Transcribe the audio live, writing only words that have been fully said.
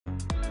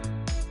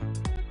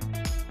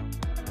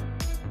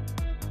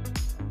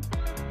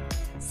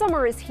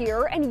Summer is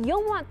here, and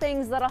you'll want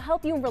things that'll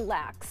help you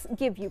relax,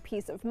 give you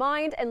peace of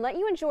mind, and let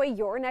you enjoy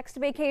your next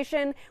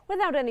vacation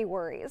without any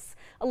worries.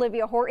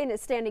 Olivia Horton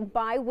is standing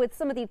by with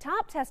some of the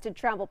top tested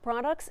travel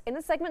products in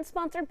a segment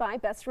sponsored by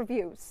Best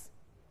Reviews.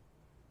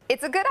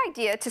 It's a good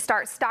idea to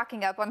start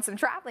stocking up on some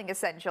traveling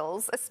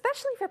essentials,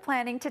 especially if you're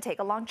planning to take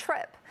a long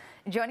trip.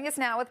 Joining us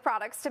now with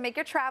products to make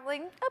your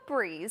traveling a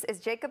breeze is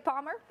Jacob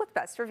Palmer with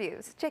Best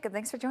Reviews. Jacob,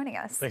 thanks for joining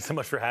us. Thanks so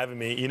much for having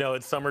me. You know,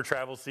 it's summer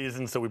travel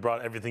season, so we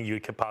brought everything you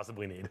could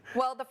possibly need.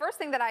 Well, the first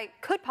thing that I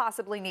could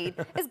possibly need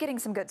is getting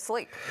some good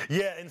sleep.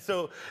 Yeah, and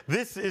so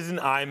this is an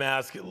eye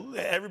mask.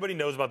 Everybody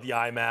knows about the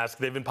eye mask.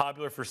 They've been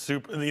popular for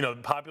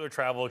popular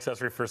travel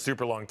accessory for a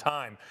super long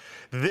time.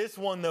 This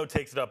one, though,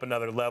 takes it up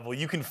another level.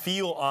 You can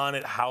feel on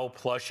it how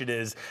plush it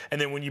is,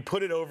 and then when you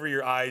put it over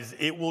your eyes,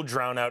 it will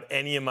drown out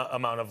any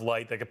amount of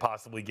light that could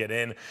possibly get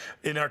in.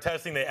 In our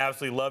testing, they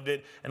absolutely loved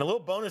it. And a little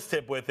bonus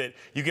tip with it,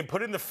 you can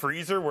put it in the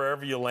freezer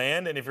wherever you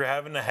land, and if you're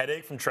having a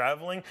headache from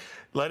traveling,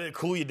 let it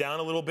cool you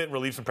down a little bit and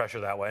relieve some pressure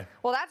that way.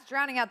 Well, that's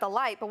drowning out the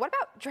light, but what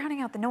about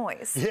drowning out the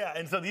noise? Yeah,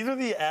 and so these are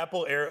the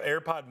Apple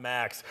AirPod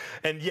Max,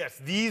 and yes,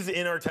 these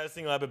in our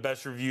testing lab at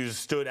Best Reviews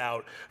stood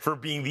out for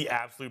being the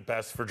absolute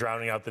best for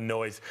drowning out the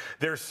noise.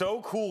 They're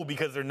so cool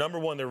because they're, number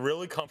one, they're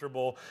really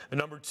comfortable. And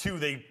number two,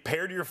 they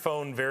pair to your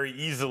phone very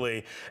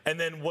easily. And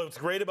then what's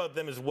great about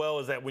them as well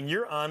is that when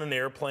you're on an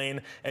airplane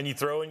and you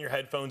throw in your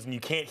headphones and you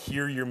can't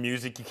hear your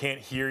music, you can't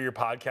hear your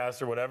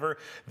podcast or whatever,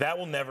 that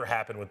will never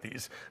happen with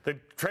these. The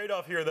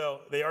trade-off here,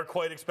 though, they are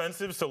quite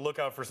expensive, so look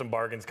out for some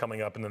bargains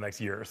coming up in the next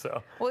year or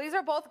so. Well, these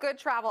are both good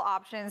travel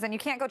options, and you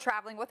can't go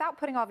traveling without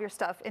putting all of your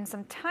stuff in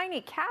some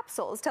tiny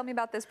capsules. Tell me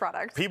about this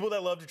product. People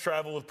that love to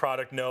travel with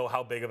product know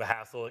how big of a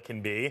hassle it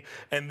can be.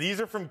 And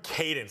these are from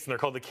Cadence, and they're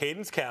called the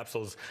Cadence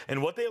capsules.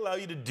 And what they allow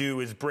you to do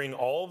is bring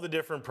all of the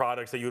different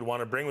products that you would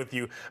want to bring with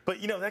you. But,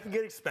 you know, that can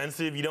get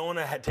expensive. You don't want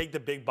to take the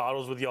big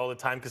bottles with you all the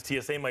time because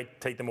TSA might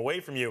take them away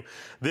from you.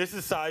 This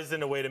is sized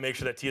in a way to make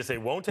sure that TSA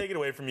won't take it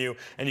away from you,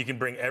 and you can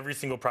bring every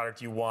single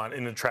product you want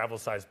in a travel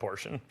size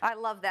portion. I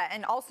love that.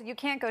 And also, you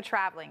can't go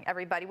traveling,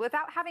 everybody,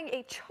 without having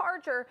a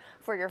charger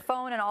for your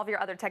phone and all of your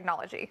other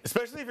technology.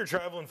 Especially if you're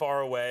traveling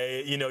far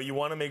away, you know, you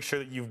want to make sure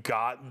that you've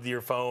got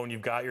your phone,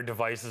 you've got your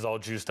devices all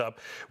juiced up.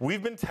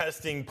 We've been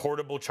testing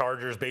portable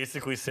chargers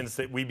basically since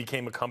we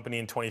became a company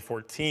in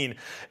 2014,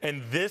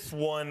 and this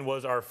one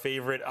was our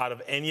favorite out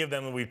of any of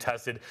them that we've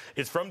tested.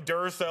 It's from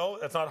Duracell.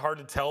 That's not hard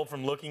to tell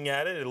from looking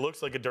at it. It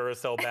looks like a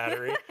Duracell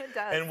battery. It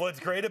does. And what's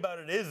great about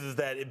it is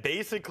that it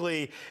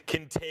basically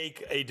can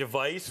take a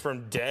device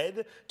from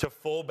dead to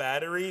full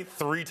battery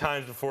 3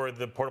 times before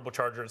the portable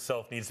charger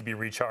itself needs to be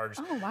recharged.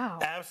 Oh, wow.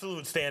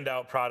 Absolute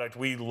standout product.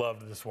 We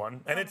loved this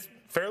one, and it's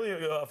fairly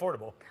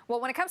affordable. Well,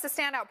 when it comes to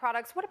standout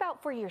products, what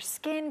about for your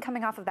skin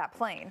coming off of that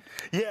plane?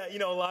 Yeah, you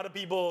know, a lot of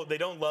people, they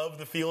don't love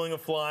the feeling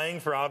of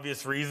flying for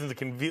obvious reasons. It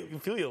can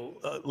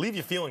leave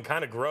you feeling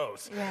kind of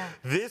gross. Yeah.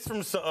 This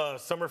from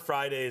Summer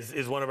Fridays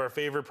is one of our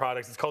favorite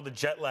products. It's called the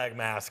Jet Lag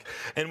Mask.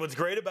 And what's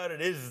great about it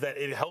is that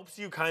it helps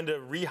you kind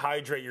of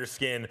rehydrate your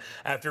skin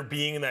after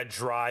being in that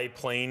dry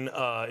plane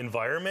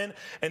environment.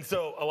 And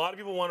so a lot of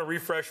people want to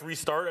refresh,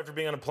 restart after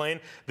being on a plane.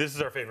 This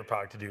is our favorite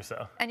product to do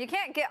so. And you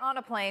can't get on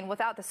a plane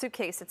without the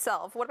suitcase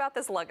itself. What about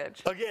this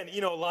luggage? Again,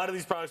 you know, a lot of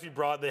these products we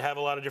brought, they have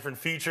a lot of different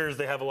features.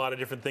 They have a lot of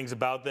different things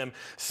about them.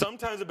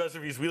 Sometimes at Best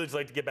Reviews, we just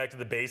like to get back to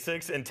the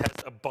basics and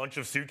test a bunch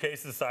of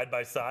suitcases side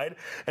by side.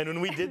 And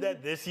when we did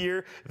that this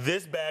year,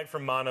 this bag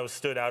from Mono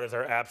stood out as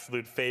our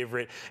absolute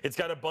favorite. It's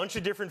got a bunch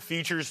of different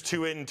features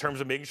to it in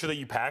terms of making sure that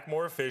you pack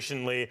more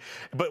efficiently.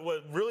 But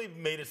what really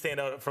made it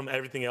stand out from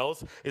everything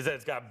else is that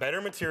it's got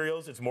better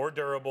materials, it's more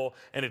durable,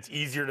 and it's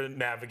easier to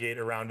navigate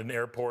around an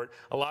airport.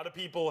 A lot of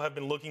people have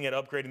been looking at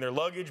upgrading their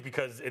luggage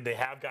because they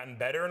have gotten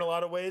better in a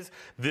lot of ways.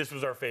 This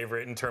was our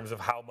favorite in terms of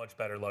how much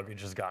better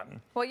luggage has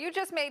gotten. Well, you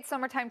just made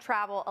summertime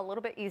travel a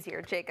little bit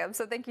easier, Jacob,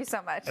 so thank you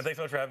so much. And thanks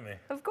so much for having me.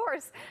 Of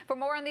course. For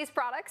more on these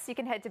products, you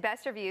can head to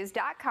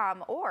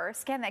bestreviews.com or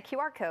scan that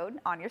QR code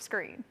on your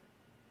screen.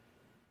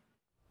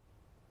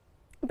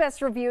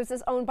 Best Reviews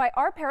is owned by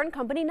our parent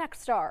company,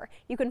 Nexstar.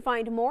 You can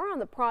find more on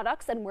the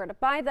products and where to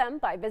buy them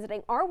by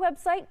visiting our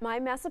website,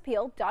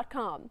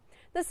 mymassappeal.com.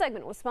 This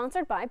segment was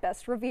sponsored by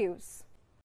Best Reviews.